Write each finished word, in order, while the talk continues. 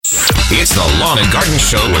It's the Lawn and Garden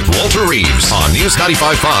Show with Walter Reeves on News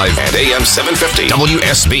 95.5 and AM 750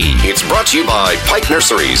 WSB. It's brought to you by Pike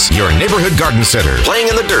Nurseries, your neighborhood garden center,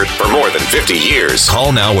 playing in the dirt for more than 50 years.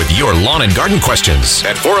 Call now with your lawn and garden questions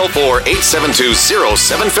at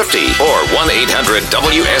 404-872-0750 or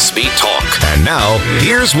 1-800-WSB-TALK. And now,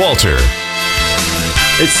 here's Walter.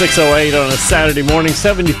 It's 6:08 on a Saturday morning,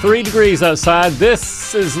 73 degrees outside.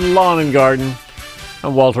 This is Lawn and Garden.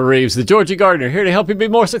 I'm Walter Reeves, the Georgia Gardener, here to help you be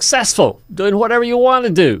more successful doing whatever you want to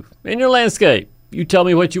do in your landscape. You tell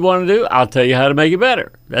me what you want to do, I'll tell you how to make it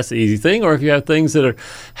better. That's the easy thing. Or if you have things that are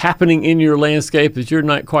happening in your landscape that you're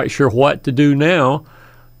not quite sure what to do now,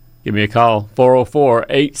 give me a call,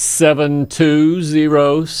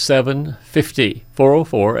 404-872-0750.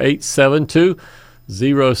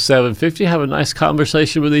 404-872-0750. Have a nice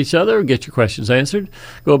conversation with each other, get your questions answered,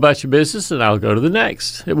 go about your business, and I'll go to the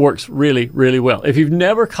next. It works really, really well. If you've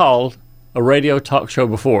never called a radio talk show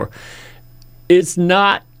before, it's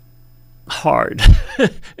not hard.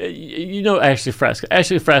 You know Ashley Frasca.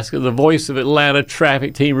 Ashley Frasca, the voice of Atlanta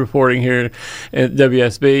traffic team reporting here at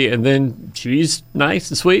WSB, and then she's nice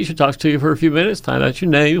and sweet. She'll talk to you for a few minutes, find out your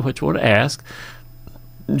name, what you want to ask.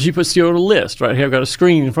 She puts you on a list. Right here, I've got a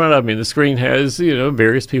screen in front of me. The screen has,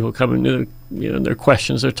 various people coming to, their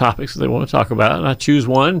questions, their topics that they want to talk about. And I choose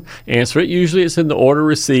one, answer it. Usually it's in the order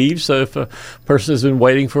received. So if a person has been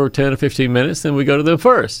waiting for 10 or 15 minutes, then we go to them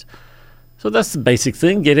first. So that's the basic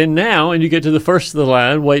thing. Get in now, and you get to the first of the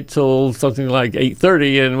line. Wait till something like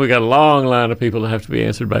 8:30, and we got a long line of people that have to be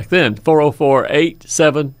answered back then.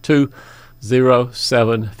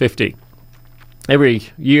 404-872-0750. Every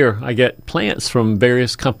year I get plants from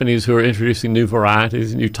various companies who are introducing new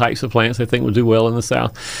varieties, new types of plants they think will do well in the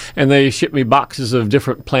South. And they ship me boxes of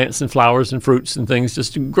different plants and flowers and fruits and things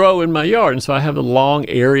just to grow in my yard. And so I have a long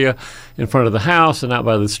area in front of the house and out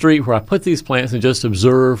by the street where I put these plants and just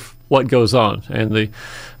observe what goes on. And the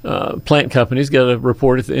plant companies get a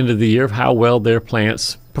report at the end of the year of how well their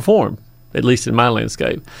plants perform, at least in my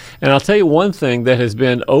landscape. And I'll tell you one thing that has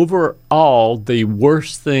been overall the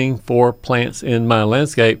worst thing for plants in my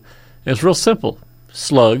landscape, and it's real simple: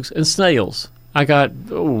 slugs and snails. I got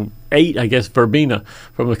 8, I guess, verbena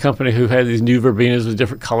from a company who had these new verbenas with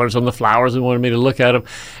different colors on the flowers and wanted me to look at them.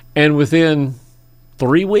 And within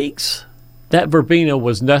 3 weeks, that verbena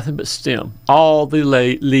was nothing but stem. All the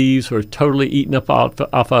leaves were totally eaten up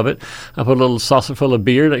off of it. I put a little saucer full of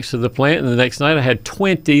beer next to the plant, and the next night I had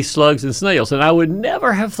 20 slugs and snails. And I would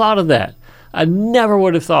never have thought of that. I never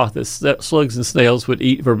would have thought that slugs and snails would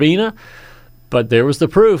eat verbena. But there was the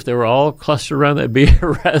proof. They were all clustered around that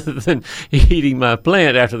beer rather than eating my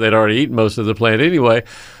plant after they'd already eaten most of the plant anyway.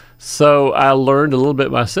 So I learned a little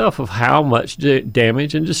bit myself of how much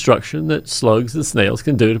damage and destruction that slugs and snails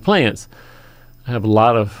can do to plants. I have a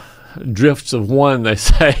lot of drifts of one, they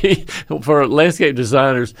say. For landscape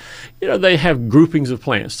designers, they have groupings of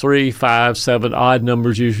plants. 3, 5, 7, odd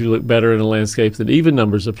numbers usually look better in a landscape than even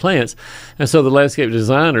numbers of plants. And so the landscape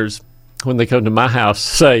designers, when they come to my house,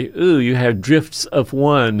 say, ooh, you have drifts of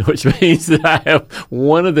one, which means that I have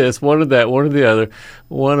one of this, one of that, one of the other,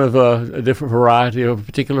 one of a different variety of a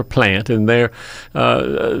particular plant, and they're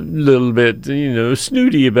a little bit,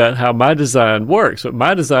 snooty about how my design works. But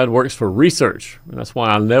my design works for research, and that's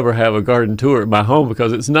why I'll never have a garden tour at my home,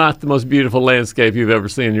 because it's not the most beautiful landscape you've ever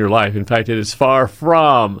seen in your life. In fact, it is far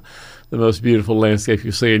from the most beautiful landscape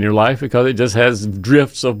you see in your life, because it just has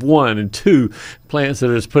drifts of 1 and 2 plants that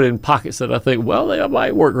are just put in pockets that I think, well, they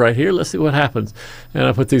might work right here. Let's see what happens. And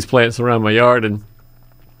I put these plants around my yard, and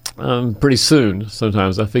pretty soon,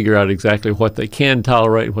 sometimes I figure out exactly what they can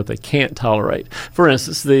tolerate and what they can't tolerate. For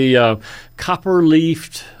instance, the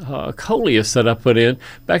copper-leafed coleus that I put in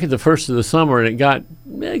back at the first of the summer, and it got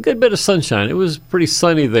a good bit of sunshine. It was pretty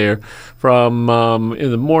sunny there from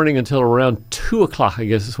in the morning until around 2 o'clock, I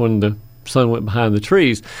guess is when the sun went behind the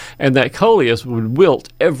trees, and that coleus would wilt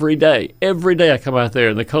every day. Every day I come out there,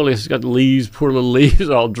 and the coleus has got the leaves, poor little leaves,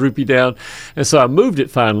 all droopy down. And so I moved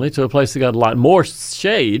it finally to a place that got a lot more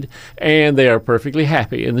shade, and they are perfectly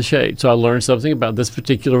happy in the shade. So I learned something about this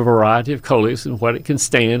particular variety of coleus and what it can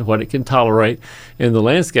stand, what it can tolerate in the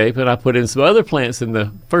landscape. And I put in some other plants in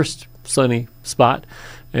the first sunny spot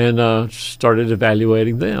and started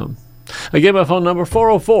evaluating them. Again, my phone number,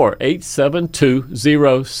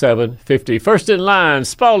 404-872-0750. First in line,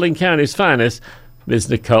 Spalding County's finest, Ms.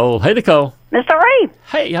 Nicole. Hey, Nicole. Mr. Ray.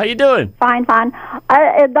 Hey, how you doing? Fine.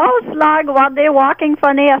 Those slugs, were they walking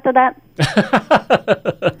funny after that?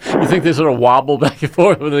 You think they sort of wobble back and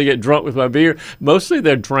forth when they get drunk with my beer? Mostly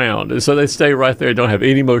they're drowned, and so they stay right there, don't have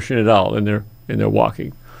any motion at all, and they're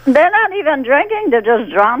walking. They're not even drinking, they're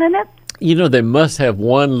just drowning it? They must have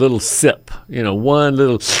one little sip, one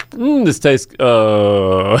little, this tastes,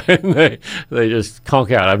 and they just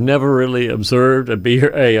conk out. I've never really observed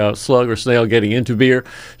a slug or snail getting into beer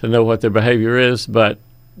to know what their behavior is, but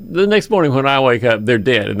the next morning when I wake up, they're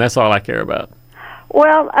dead, and that's all I care about.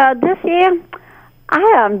 Well, this year, I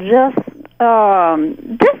am just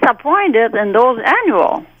disappointed in those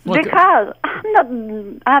annual because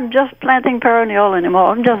I'm just planting perennial anymore.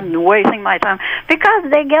 I'm just wasting my time because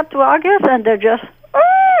they get to August and they're just,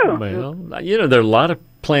 ooh. Well, there are a lot of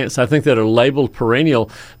plants I think that are labeled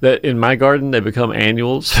perennial that in my garden they become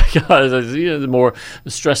annuals because the more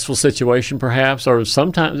stressful situation perhaps, or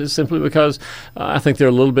sometimes it's simply because I think they're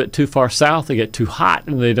a little bit too far south. They get too hot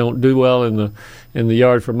and they don't do well in the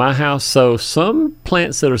yard for my house. So some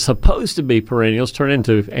plants that are supposed to be perennials turn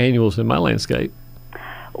into annuals in my landscape.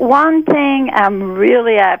 One thing I'm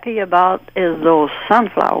really happy about is those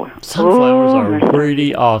sunflowers. Sunflowers are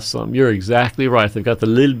pretty awesome. You're exactly right. They've got the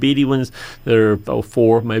little bitty ones that are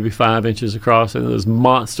 4, maybe 5 inches across, and those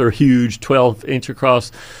monster huge 12-inch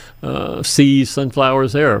across seed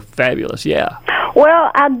sunflowers. They are fabulous. Yeah. Well,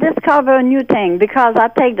 I discovered a new thing because I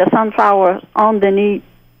take the sunflowers underneath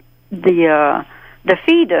the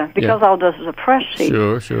feeder because all this is a fresh seed.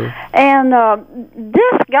 Sure. And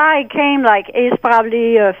this guy came he's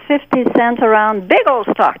probably 50 cents around, big old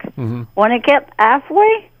stalk. Mm-hmm. When it get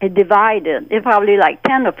halfway, it divided. It probably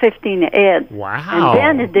 10 or 15 head. Wow.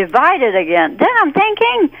 And then it divided again. Then I'm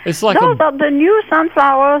thinking, it's like those are the new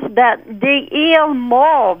sunflowers that they yield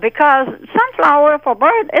more because sunflower for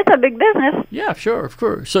bird, it's a big business. Yeah, sure, of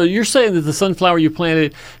course. So you're saying that the sunflower you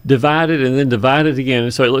planted divided and then divided again,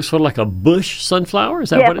 and so it looks sort of like a bush sunflower? Is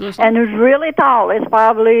that what it looks like? And it's really tall. It's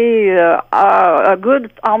probably a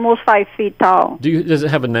good almost 5 feet tall. Does it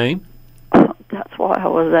have a name? That's what I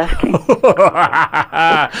was asking.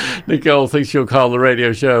 Nicole thinks she'll call the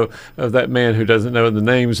radio show of that man who doesn't know the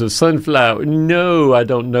names of sunflower. No, I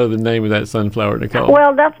don't know the name of that sunflower, Nicole.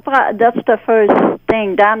 Well, that's the first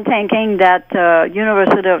thing that I'm thinking that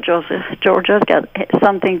University of Georgia's got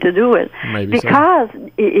something to do with. Maybe because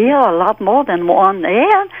it yields a lot more than one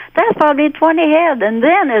head. That's probably 20 head, and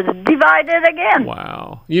then it's divided again.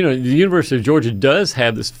 Wow. The University of Georgia does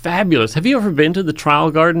have this fabulous... Have you ever been to the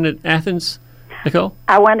Trial Garden at Athens, Nicole?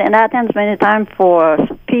 I went in Athens many times for a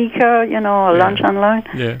speaker, lunch and learn.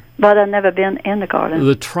 Yeah. But I've never been in the garden.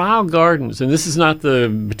 The Trial Gardens, and this is not the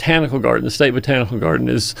botanical garden. The State Botanical Garden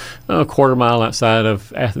is a quarter mile outside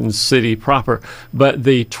of Athens City proper. But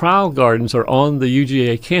the Trial Gardens are on the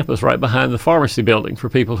UGA campus right behind the pharmacy building. For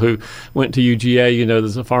people who went to UGA,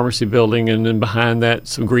 there's a pharmacy building, and then behind that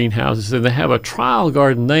some greenhouses. And they have a trial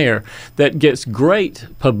garden there that gets great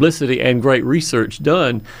publicity and great research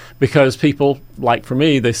done because people, like for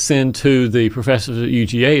me, they send to the professors at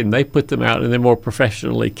UGA and they put them out and they're more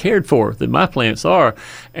professionally cared for than my plants are.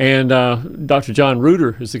 And Dr. John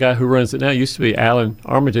Reuter is the guy who runs it now. It used to be Alan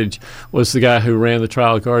Armitage was the guy who ran the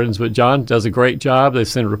trial gardens, but John does a great job. They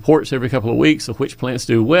send reports every couple of weeks of which plants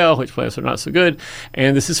do well, which plants are not so good.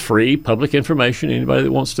 And this is free public information. Anybody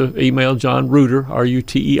that wants to email John Reuter,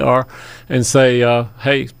 R-U-T-E-R, and say,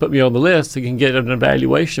 hey, put me on the list, they can get an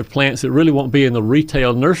evaluation of plants that really won't be in the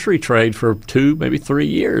retail nursery trade for 2, maybe 3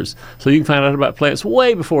 years. So you can find out about plants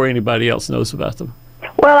way before anybody else knows about them.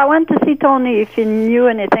 Well, I went to see Tony if he knew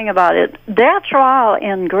anything about it. Their trial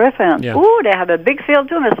in Griffin, they have a big field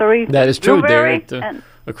too, Missouri. That is true. They're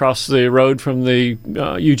across the road from the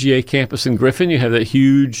UGA campus in Griffin. You have that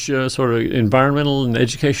huge sort of environmental and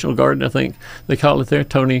educational garden, I think they call it there.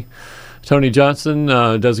 Tony Johnson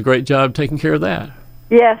does a great job taking care of that.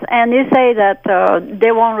 Yes, and they say that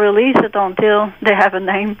they won't release it until they have a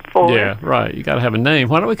name for it. Yeah, right. You got to have a name.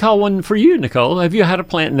 Why don't we call one for you, Nicole? Have you had a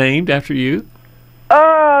plant named after you?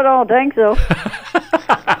 Oh, I don't think so.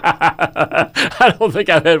 I don't think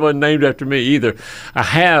I've had one named after me either. I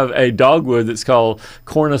have a dogwood that's called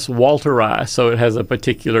Cornus walteri, so it has a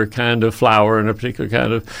particular kind of flower and a particular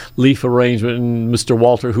kind of leaf arrangement. And Mr.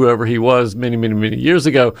 Walter, whoever he was, many, many, many years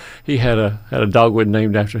ago, he had a dogwood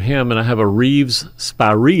named after him. And I have a Reeves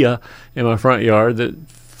spirea in my front yard that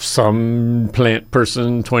some plant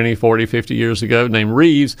person 20, 40, 50 years ago named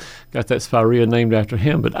Reeves got that spirea named after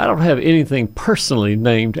him, but I don't have anything personally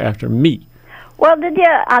named after me. Well,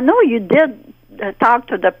 I know you did talk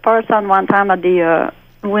to the person one time at the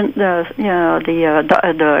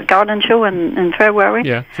garden show in February.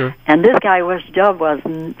 Yeah, sure. And this guy's job was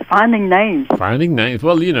finding names. Finding names.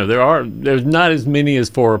 Well, there's not as many as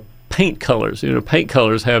for paint colors. Paint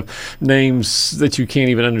colors have names that you can't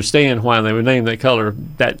even understand why they would name that color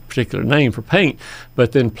that particular name for paint.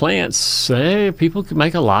 But then plants, people can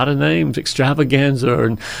make a lot of names, extravaganza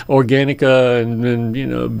and organica and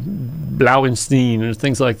Blauenstein and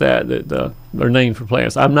things like that are named for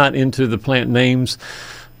plants. I'm not into the plant names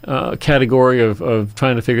category of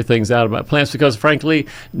trying to figure things out about plants because, frankly,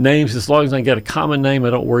 names, as long as I get a common name, I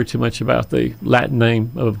don't worry too much about the Latin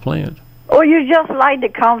name of a plant. Oh, you just like the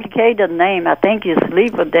complicated name. I think you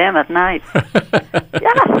sleep with them at night.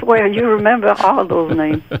 I swear you remember all those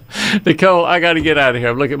names. Nicole, I got to get out of here.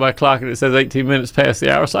 I'm looking at my clock and it says 18 minutes past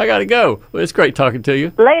the hour, so I got to go. Well, it's great talking to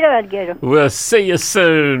you. Later, Edgator. We'll see you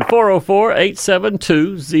soon.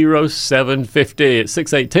 404-872-0750 at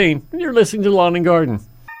 6:18. You're listening to Lawn and Garden.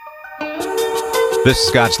 This is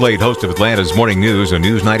Scott Slade, host of Atlanta's Morning News on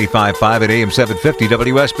News 95.5 at AM 750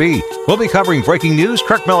 WSB. We'll be covering breaking news,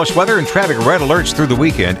 Kirk Mellish weather, and traffic red alerts through the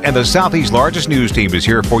weekend. And the Southeast's largest news team is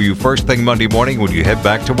here for you first thing Monday morning when you head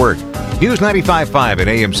back to work. News 95.5 at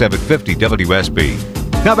AM 750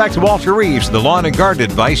 WSB. Now back to Walter Reeves, the lawn and garden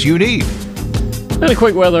advice you need. And a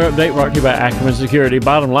quick weather update brought to you by Ackerman Security.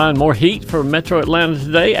 Bottom line, more heat for Metro Atlanta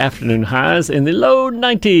today. Afternoon highs in the low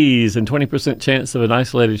 90s and 20% chance of an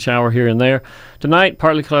isolated shower here and there. Tonight,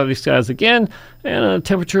 partly cloudy skies again and a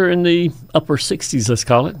temperature in the upper 60s, let's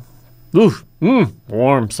call it.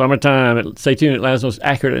 Warm summertime. Stay tuned. Atlanta's most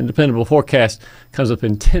accurate and dependable forecast comes up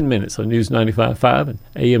in 10 minutes on News 95.5 and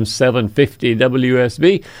AM 750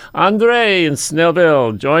 WSB. Andre in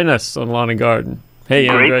Snellville, join us on Lawn and Garden. Hey,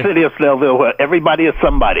 Andre. Great city of Snellville where everybody is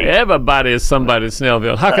somebody. Everybody is somebody in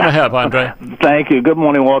Snellville. How can I help, Andre? Thank you. Good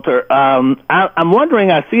morning, Walter. I'm wondering,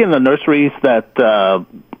 I see in the nurseries that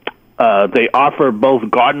they offer both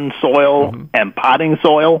garden soil and potting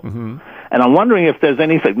soil. And I'm wondering if there's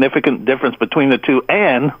any significant difference between the two,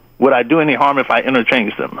 and would I do any harm if I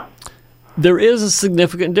interchange them? There is a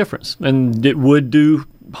significant difference, and it would do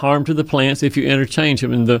harm to the plants if you interchange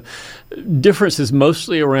them. And the difference is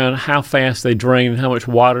mostly around how fast they drain and how much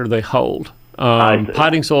water they hold.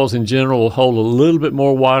 Potting soils in general will hold a little bit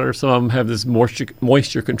more water. Some of them have this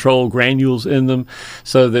moisture control granules in them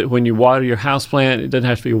so that when you water your houseplant, it doesn't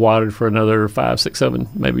have to be watered for another 5, 6, 7,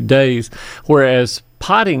 maybe days. Whereas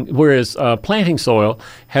planting soil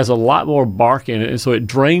has a lot more bark in it, and so it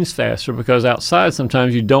drains faster because outside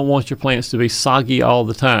sometimes you don't want your plants to be soggy all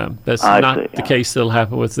the time. That's not the case that'll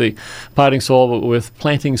happen with the potting soil, but with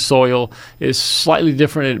planting soil, it's slightly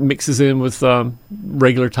different. It mixes in with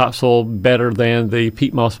regular topsoil better than the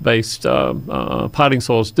peat moss-based potting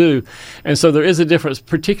soils do. And so there is a difference,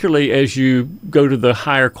 particularly as you go to the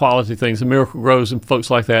higher quality things. The Miracle-Gros and folks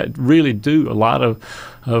like that really do a lot of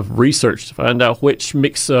research to find out which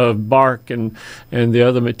mix of bark and the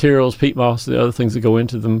other materials, peat moss, the other things that go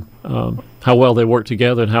into them, how well they work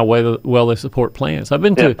together and how well they support plants. I've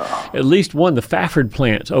been to at least one, the Fafford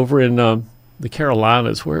plant over in the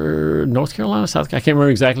Carolinas, North Carolina, South Carolina. I can't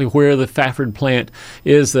remember exactly where the Fafford plant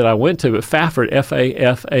is that I went to, but Fafford,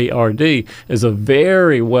 F-A-F-A-R-D, is a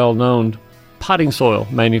very well-known potting soil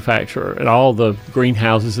manufacturer, and all the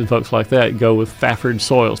greenhouses and folks like that go with Fafford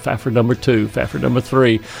soils, Fafford number 2, Fafford number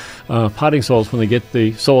 3, potting soils when they get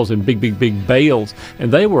the soils in big bales.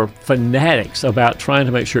 And they were fanatics about trying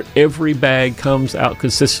to make sure every bag comes out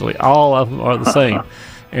consistently. All of them are the same.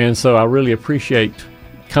 And so I really appreciate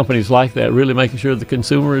companies like that really making sure the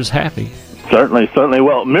consumer is happy. Certainly.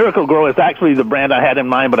 Well, Miracle-Gro is actually the brand I had in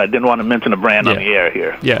mind, but I didn't want to mention a brand on the air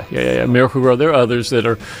here. Yeah. Miracle-Gro. There are others that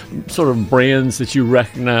are sort of brands that you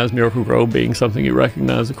recognize, Miracle-Gro being something you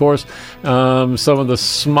recognize, of course. Some of the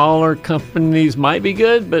smaller companies might be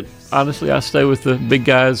good, but honestly, I stay with the big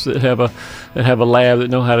guys that have a lab that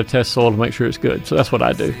know how to test soil to make sure it's good. So that's what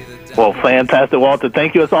I do. Well, fantastic, Walter.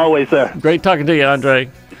 Thank you as always, sir. Great talking to you,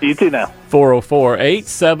 Andre. You too now.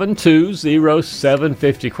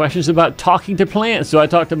 404-872-0750. Questions about talking to plants. Do I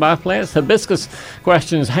talk to my plants? Hibiscus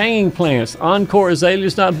questions, hanging plants, encore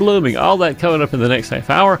azaleas not blooming. All that coming up in the next half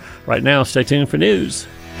hour. Right now, stay tuned for news.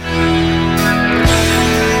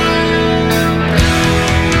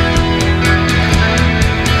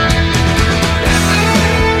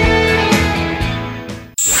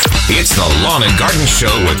 It's the Lawn and Garden Show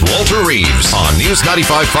with Walter Reeves on News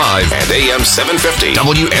 95.5 and AM 750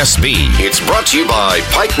 WSB. It's brought to you by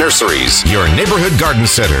Pike Nurseries, your neighborhood garden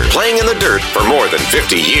center, playing in the dirt for more than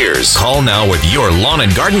 50 years. Call now with your lawn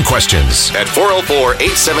and garden questions at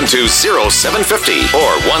 404-872-0750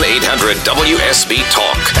 or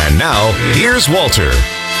 1-800-WSB-TALK. And now, here's Walter.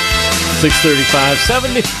 6:35,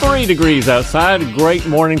 73 degrees outside. A great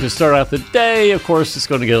morning to start out the day. Of course, it's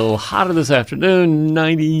going to get a little hotter this afternoon,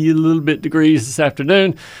 90 a little bit degrees this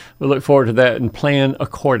afternoon. We look forward to that and plan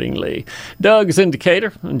accordingly. Doug is in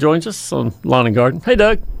Decatur and joins us on Lawn and Garden. Hey,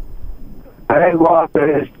 Doug. Hey,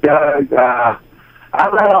 Walter, it's Doug. I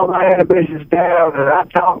let all my inhibitions down and I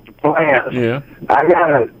talk to plants. Yeah.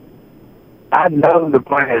 I know the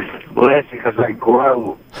plants listen because they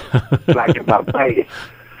grow like in my face.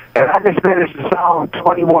 And I just finished a song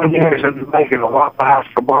 21 years into making a Waffle House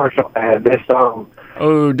commercial, and this song.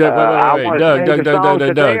 Oh, Doug, wait.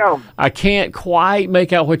 Doug. I can't quite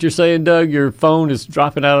make out what you're saying, Doug. Your phone is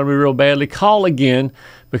dropping out on me real badly. Call again,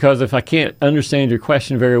 because if I can't understand your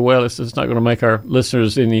question very well, it's just not going to make our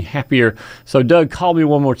listeners any happier. So, Doug, call me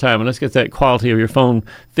one more time, and let's get that quality of your phone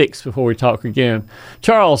fixed before we talk again.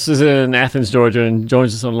 Charles is in Athens, Georgia, and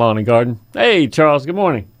joins us on Lawn and Garden. Hey, Charles, good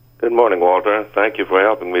morning. Good morning, Walter. Thank you for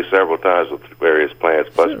helping me several times with various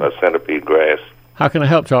plants, plus my centipede grass. How can I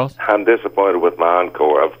help, Charles? I'm disappointed with my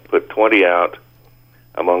Encore. I've put 20 out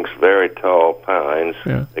amongst very tall pines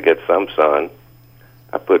to get some sun.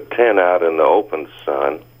 I put 10 out in the open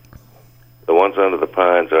sun. The ones under the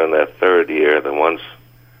pines are in their third year. The ones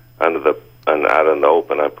out in the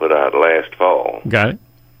open I put out last fall. Got it.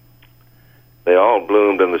 They all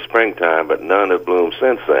bloomed in the springtime, but none have bloomed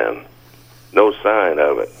since then. No sign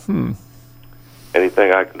of it.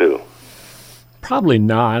 Anything I can do? Probably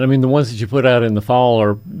not. I mean, the ones that you put out in the fall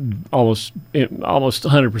are almost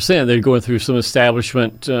 100%. They're going through some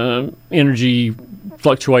establishment energy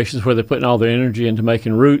fluctuations where they're putting all their energy into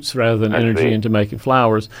making roots rather than energy into making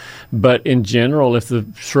flowers. But in general, if the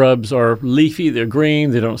shrubs are leafy, they're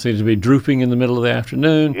green, they don't seem to be drooping in the middle of the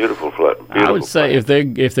afternoon. Beautiful I would say if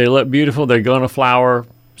they look beautiful, they're going to flower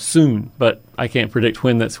soon, but I can't predict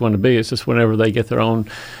when that's going to be. It's just whenever they get their own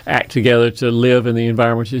act together to live in the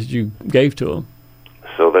environment that you gave to them.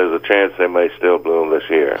 So there's a chance they may still bloom this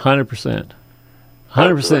year. 100%.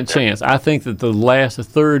 100% chance. I think that the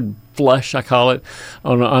third flush, I call it,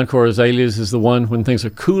 on the Encore azaleas is the one when things are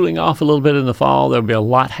cooling off a little bit in the fall. They'll be a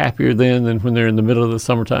lot happier then than when they're in the middle of the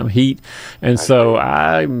summertime heat. And so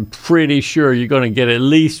I'm pretty sure you're going to get at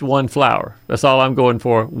least one flower. That's all I'm going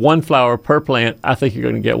for. One flower per plant. I think you're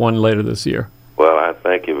going to get one later this year. Well, I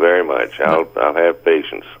thank you very much. I'll have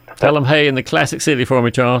patience. Tell them, hey, in the Classic City for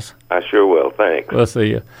me, Charles. I sure will. Thanks. We'll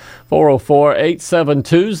see you.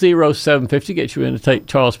 404-872-0750 gets you in to take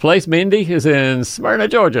Charles' place. Mindy is in Smyrna,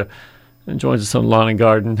 Georgia, and joins us on Lawn and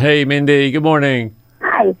Garden. Hey, Mindy, good morning.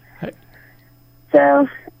 Hi. Hey. So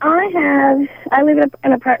I live in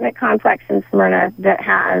an apartment complex in Smyrna that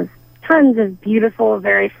has tons of beautiful,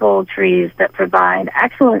 very full trees that provide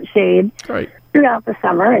excellent shade throughout the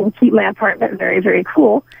summer and keep my apartment very, very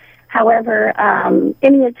cool. However,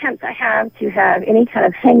 any attempts I have to have any kind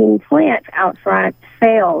of hanging plant out front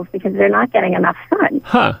fails because they're not getting enough sun.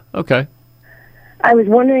 Huh, okay. I was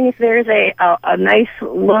wondering if there's a nice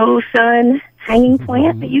low sun hanging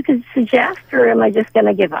plant that you could suggest, or am I just going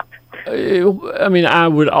to give up? I mean, I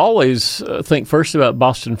would always think first about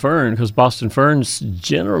Boston fern, because Boston ferns,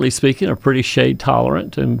 generally speaking, are pretty shade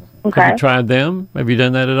tolerant. And have you tried them? Have you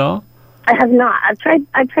done that at all? I have not.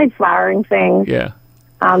 I've tried flowering things. Yeah.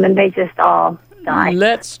 And they just all die.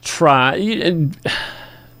 Let's try.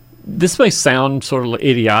 This may sound sort of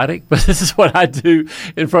idiotic, but this is what I do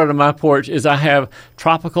in front of my porch is I have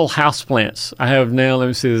tropical houseplants. I have now, let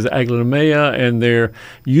me see, there's aglaonema, and there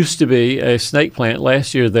used to be a snake plant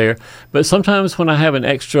last year there. But sometimes when I have an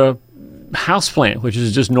extra houseplant, which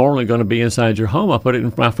is just normally going to be inside your home, I put it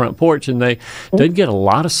in my front porch, and they didn't get a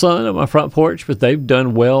lot of sun at my front porch, but they've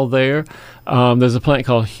done well there. There's a plant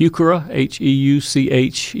called Heuchera,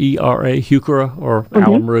 Heuchera, Heuchera, or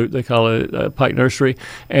alum root, they call it Pike Nursery,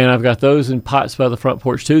 and I've got those in pots by the front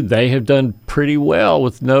porch too. They have done pretty well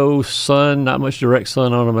with no sun, not much direct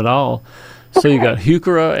sun on them at all. So you got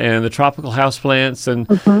Heuchera and the tropical houseplants, and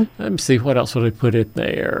let me see, what else would I put in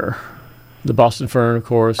there? The Boston fern, of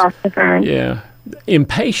course. Boston fern. Yeah.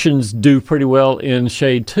 Impatiens do pretty well in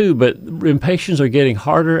shade too, but impatiens are getting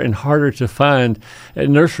harder and harder to find at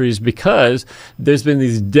nurseries because there's been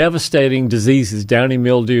these devastating diseases. Downy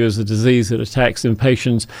mildew is a disease that attacks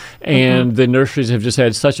impatiens, and the nurseries have just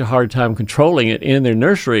had such a hard time controlling it in their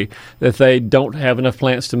nursery that they don't have enough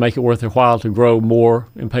plants to make it worth their while to grow more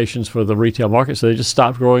impatiens for the retail market, so they just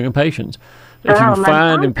stopped growing impatiens. If you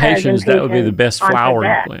find impatiens, that would be the best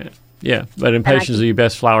flowering plant. Yeah, but impatiens are your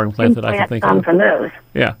best flowering plant that I can think of. From those.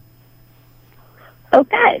 Yeah.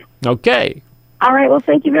 Okay. Okay. All right. Well,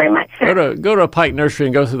 thank you very much, sir. Go to a Pike Nursery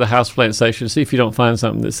and go through the houseplant section. See if you don't find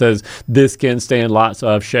something that says this can stand lots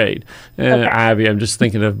of shade. And ivy. I'm just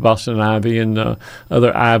thinking of Boston ivy and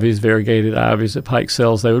other ivies, variegated ivies that Pike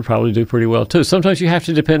sells. They would probably do pretty well too. Sometimes you have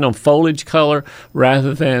to depend on foliage color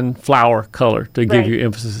rather than flower color to give you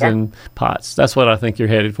emphasis in pots. That's what I think you're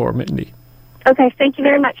headed for, Mindy. Okay. Thank you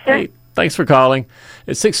very much, sir. Hey, thanks for calling.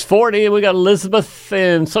 It's 6:40 and we got Elizabeth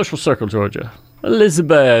in Social Circle, Georgia.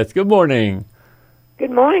 Elizabeth, good morning. Good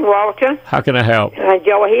morning, Walter. How can I help?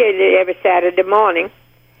 Joe here every Saturday morning.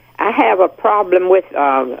 I have a problem with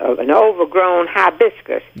an overgrown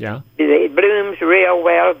hibiscus. Yeah. It blooms real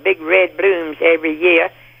well, big red blooms every year,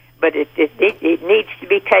 but it needs to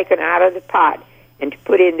be taken out of the pot and to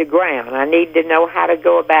put in the ground. I need to know how to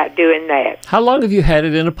go about doing that. How long have you had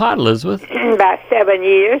it in a pot, Elizabeth? About 7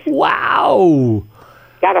 years. Wow.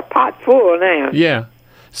 Got a pot full now. Yeah.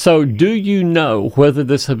 So do you know whether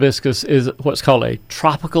this hibiscus is what's called a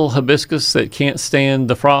tropical hibiscus that can't stand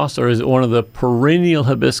the frost, or is it one of the perennial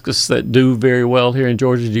hibiscus that do very well here in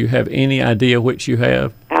Georgia? Do you have any idea which you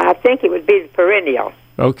have? I think it would be the perennial.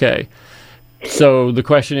 Okay. So the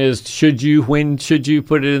question is, when should you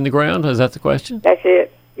put it in the ground? Is that the question? That's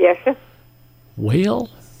it. Yes, sir. Well,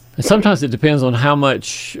 sometimes it depends on how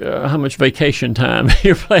much vacation time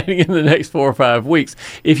you're planning in the next 4 or 5 weeks.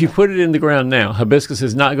 If you put it in the ground now, hibiscus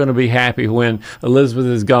is not going to be happy when Elizabeth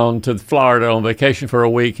has gone to Florida on vacation for a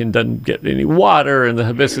week and doesn't get any water, and the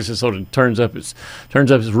hibiscus just sort of turns up its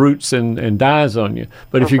roots and dies on you.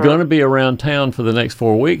 But if you're going to be around town for the next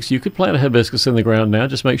 4 weeks, you could plant a hibiscus in the ground now.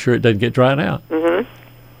 Just make sure it doesn't get dried out.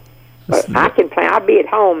 I can plant. I'll be at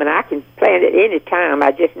home and I can plant it any time.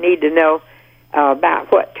 I just need to know about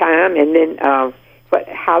what time, and then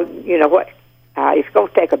it's going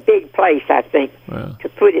to take a big place, I think,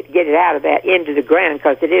 to get it out of that into the ground,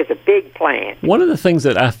 because it is a big plant. One of the things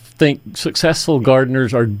that I think successful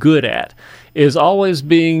gardeners are good at is always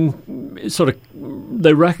being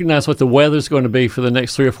they recognize what the weather's going to be for the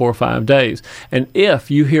next 3 or 4 or 5 days. And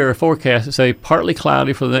if you hear a forecast that say partly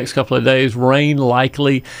cloudy for the next couple of days, rain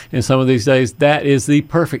likely in some of these days, that is the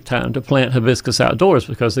perfect time to plant hibiscus outdoors,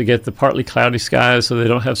 because they get the partly cloudy skies, so they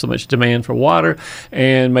don't have so much demand for water,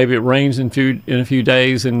 and maybe it rains in a few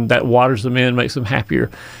days, and that waters them in, makes them happier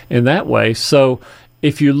in that way. So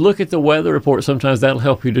if you look at the weather report, sometimes that'll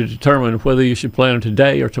help you to determine whether you should plant them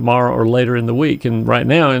today or tomorrow or later in the week. And right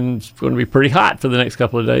now, it's going to be pretty hot for the next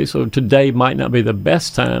couple of days, so today might not be the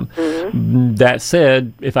best time. That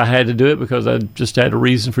said, if I had to do it because I just had a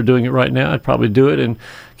reason for doing it right now, I'd probably do it and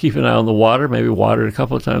keep an eye on the water, maybe water it a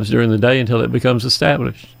couple of times during the day until it becomes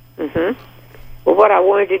established. Well, what I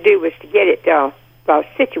wanted to do was to get it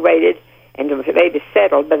situated and maybe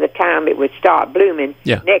settled by the time it would start blooming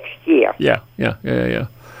next year. Yeah.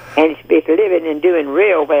 And it's living and doing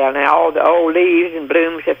real well now. All the old leaves and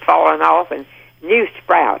blooms have fallen off, and new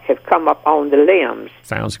sprouts have come up on the limbs.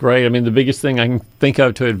 Sounds great. I mean, the biggest thing I can think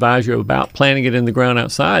of to advise you about planting it in the ground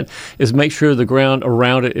outside is make sure the ground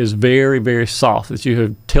around it is very, very soft, that you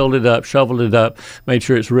have tilled it up, shoveled it up, made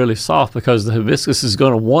sure it's really soft, because the hibiscus is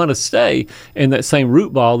going to want to stay in that same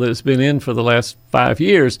root ball that it's been in for the last 5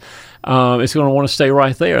 years. It's going to want to stay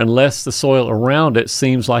right there unless the soil around it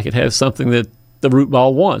seems like it has something that the root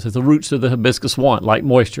ball wants, that the roots of the hibiscus want, like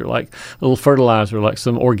moisture, like a little fertilizer, like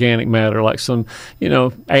some organic matter, like some,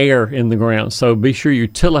 air in the ground. So be sure you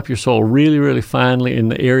till up your soil really, really finely in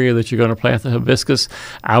the area that you're going to plant the hibiscus.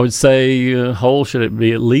 I would say hole should it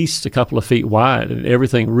be at least a couple of feet wide, and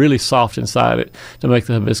everything really soft inside it to make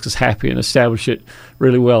the hibiscus happy and establish it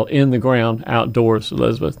really well in the ground outdoors,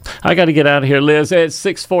 Elizabeth. I got to get out of here, Liz, at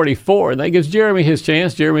 6:44, and that gives Jeremy his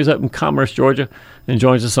chance. Jeremy's up in Commerce, Georgia, and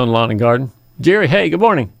joins us on Lawn and Garden. Jerry, hey, good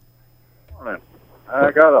morning. Good morning.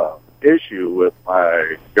 I got a issue with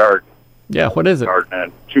my garden. Yeah, what is it?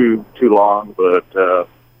 Garden too long, but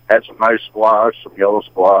had some nice squash, some yellow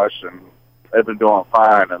squash, and they've been doing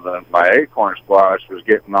fine. And then my acorn squash was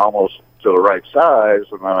getting almost to the right size,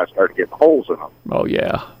 and then I started getting holes in them. Oh,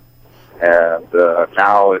 yeah. And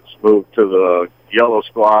now it's moved to the yellow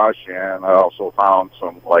squash, and I also found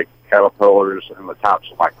some, caterpillars in the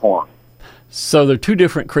tops of my corn. So they're two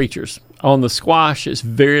different creatures. On the squash, it's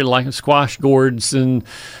very like squash gourds and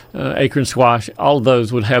acorn squash. All of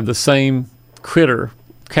those would have the same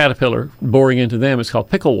caterpillar boring into them. It's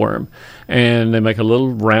called pickleworm. And they make a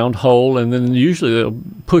little round hole, and then usually they'll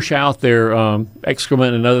push out their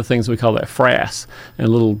excrement and other things. We call that frass, and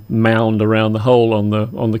a little mound around the hole on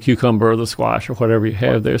the cucumber or the squash or whatever you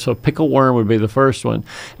have there. So pickleworm would be the first one,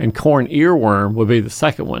 and corn earworm would be the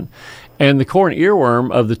second one. And the corn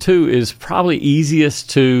earworm of the two is probably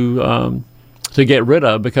easiest to to get rid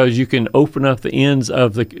of, because you can open up the ends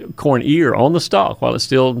of the corn ear on the stalk while it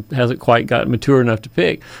still hasn't quite gotten mature enough to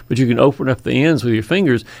pick. But you can open up the ends with your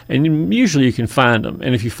fingers, and usually you can find them.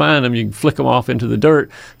 And if you find them, you can flick them off into the dirt,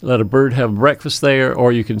 let a bird have breakfast there,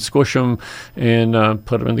 or you can squish them and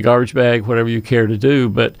put them in the garbage bag, whatever you care to do.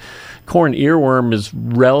 But corn earworm is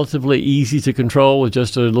relatively easy to control with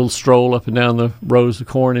just a little stroll up and down the rows of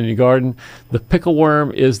corn in your garden. The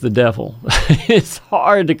pickleworm is the devil. It's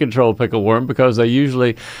hard to control pickleworm because they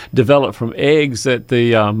usually develop from eggs that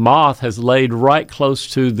the moth has laid right close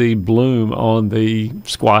to the bloom on the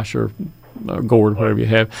squash or gourd, whatever you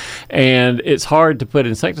have. And it's hard to put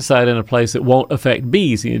insecticide in a place that won't affect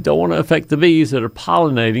bees. And you don't want to affect the bees that are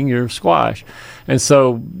pollinating your squash. And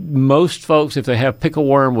so most folks, if they have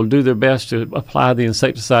pickleworm, will do their best to apply the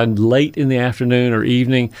insecticide late in the afternoon or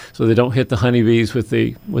evening so they don't hit the honeybees with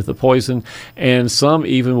the poison. And some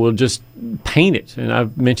even will just paint it. And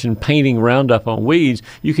I've mentioned painting Roundup on weeds.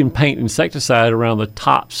 You can paint insecticide around the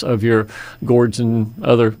tops of your gourds and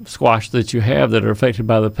other squash that you have that are affected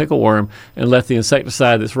by the pickleworm, and let the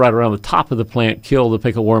insecticide that's right around the top of the plant kill the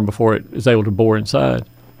pickleworm before it is able to bore inside.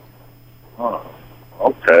 Oh,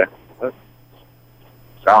 okay.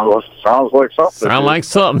 Sounds like something. Sounds like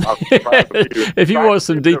something. If you want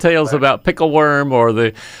some details about pickleworm or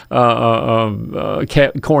the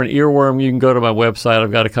corn earworm, you can go to my website.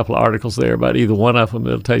 I've got a couple of articles there about either one of them.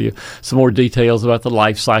 It'll tell you some more details about the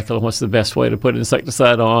life cycle and what's the best way to put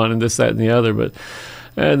insecticide on and this, that, and the other. But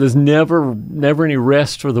there's never any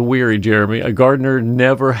rest for the weary, Jeremy. A gardener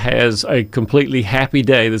never has a completely happy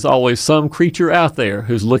day. There's always some creature out there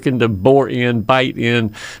who's looking to bore in, bite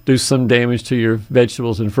in, do some damage to your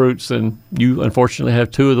vegetables and fruits. And you, unfortunately,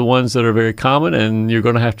 have two of the ones that are very common, and you're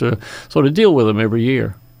going to have to sort of deal with them every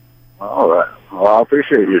year. All right. Well, I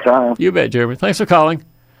appreciate your time. You bet, Jeremy. Thanks for calling.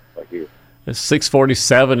 Thank you. It's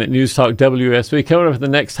 6:47 at News Talk WSB. Coming up in the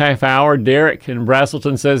next half hour, Derek in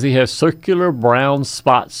Brazelton says he has circular brown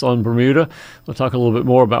spots on Bermuda. We'll talk a little bit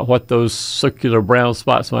more about what those circular brown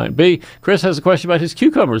spots might be. Chris has a question about his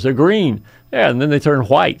cucumbers. They're green. Yeah, and then they turn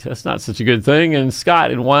white. That's not such a good thing. And Scott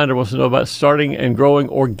in Winder wants to know about starting and growing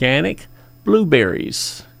organic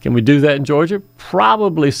blueberries. Can we do that in Georgia?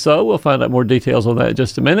 Probably so. We'll find out more details on that in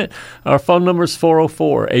just a minute. Our phone number is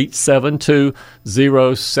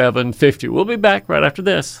 404-872-0750. We'll be back right after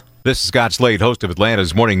this. This is Scott Slade, host of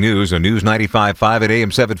Atlanta's Morning News on News 95.5 at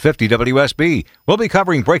AM 750 WSB. We'll be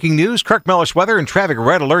covering breaking news, Kirk Mellish weather, and traffic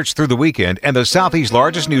red alerts through the weekend. And the Southeast's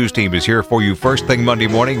largest news team is here for you first thing Monday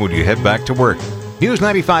morning when you head back to work. News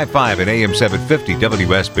 95.5 at AM 750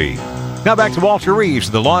 WSB. Now back to Walter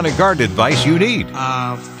Reeves, the lawn and garden advice you need.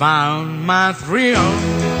 I found my thrill.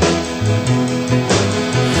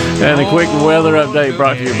 And a quick weather update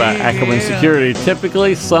brought to you by Ackerman Security.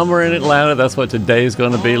 Typically, summer in Atlanta, that's what today is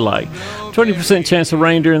going to be like. 20% chance of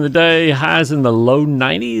rain during the day, highs in the low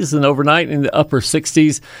 90s, and overnight in the upper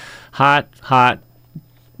 60s. Hot,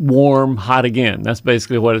 warm, hot again. That's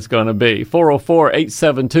basically what it's going to be.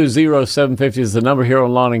 404-872-0750 is the number here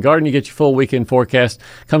on Lawn and Garden. You get your full weekend forecast.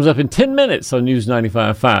 Comes up in 10 minutes on News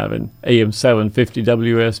 95.5 and AM 750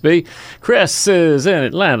 WSB. Chris is in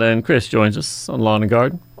Atlanta, and Chris joins us on Lawn and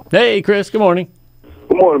Garden. Hey, Chris. Good morning.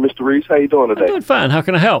 Good morning, Mr. Reeves. How you doing today? I'm doing fine. How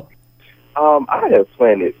can I help? I have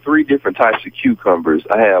planted 3 different types of cucumbers.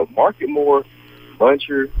 I have Marketmore,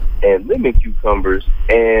 Buncher, and lemon cucumbers.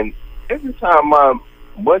 And every time my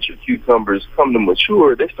bunch of cucumbers come to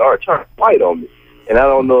mature, they start turning white on me. And I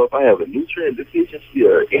don't know if I have a nutrient deficiency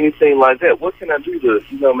or anything like that. What can I do to,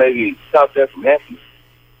 maybe stop that from happening?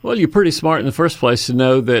 Well, you're pretty smart in the first place to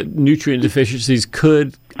know that nutrient deficiencies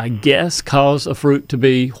could, I guess, cause a fruit to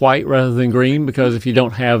be white rather than green, because if you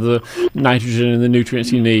don't have the nitrogen and the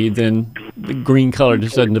nutrients you need, then the green color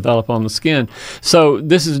just doesn't develop on the skin. So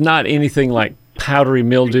this is not anything like powdery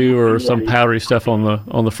mildew or some powdery stuff on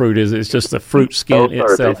the fruit. It's just the fruit skin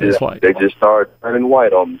itself is white. They just start turning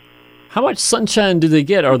white on me. How much sunshine do they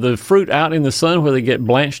get? Are the fruit out in the sun where they get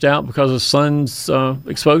blanched out because of sun's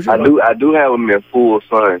exposure? I do have them in full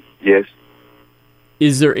sun, yes.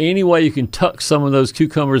 Is there any way you can tuck some of those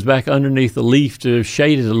cucumbers back underneath the leaf to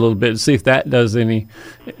shade it a little bit and see if that does any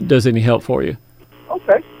help for you?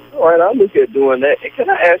 Okay. All right, I'll look at doing that. And can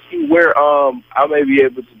I ask you where I may be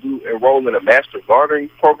able to enroll in a master gardening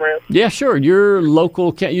program? Yeah, sure. Your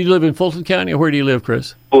local, you live in Fulton County, or where do you live,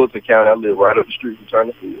 Chris? Fulton County. I live right up the street from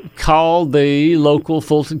Turner Field. Call the local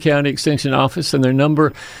Fulton County Extension office, and their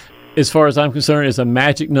number as far as I'm concerned, is a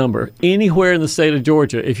magic number. Anywhere in the state of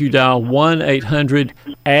Georgia, if you dial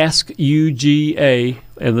 1-800-ASK-UGA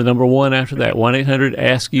and the number 1 after that,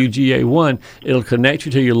 1-800-ASK-UGA1, it'll connect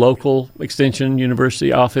you to your local extension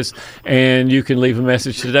university office, and you can leave a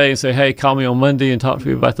message today and say, hey, call me on Monday and talk to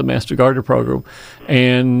me about the Master Gardener program.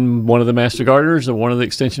 And one of the Master Gardeners or one of the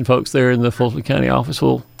extension folks there in the Fulton County office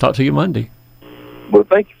will talk to you Monday. Well,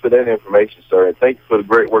 thank you for that information, sir, and thank you for the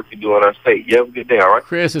great work you do in our state. You have a good day, all right?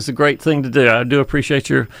 Chris, it's a great thing to do. I do appreciate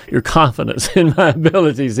your confidence in my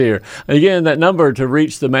abilities here. Again, that number to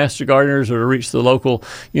reach the Master Gardeners or to reach the local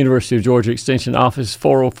University of Georgia Extension office,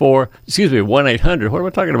 1-800, what am I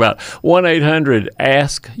talking about?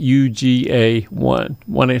 1-800-ASK-UGA1.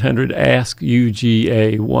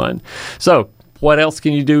 1-800-ASK-UGA1. So, what else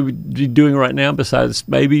can you be doing right now besides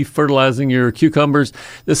maybe fertilizing your cucumbers?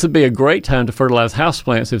 This would be a great time to fertilize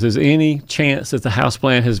houseplants if there's any chance that the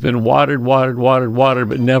houseplant has been watered,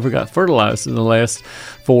 but never got fertilized in the last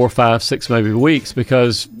 4, 5, 6 maybe weeks,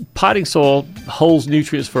 because potting soil holds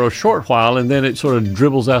nutrients for a short while and then it sort of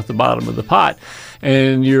dribbles out the bottom of the pot.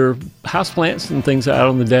 And your houseplants and things out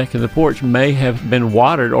on the deck and the porch may have been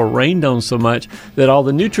watered or rained on so much that all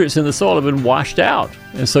the nutrients in the soil have been washed out.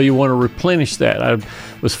 And so you want to replenish that. I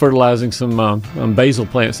was fertilizing some basil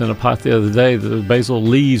plants in a pot the other day. The basil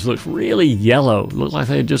leaves looked really yellow. Looked like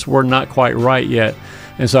they just were not quite right yet.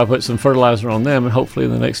 And so I put some fertilizer on them, and hopefully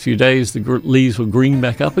in the next few days the leaves will green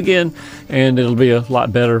back up again, and it'll be a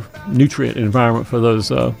lot better nutrient environment for those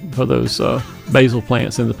basil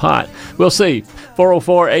plants in the pot. We'll see.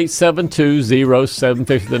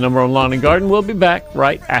 404-872-0750, the number on Lawn and Garden. We'll be back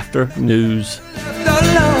right after news.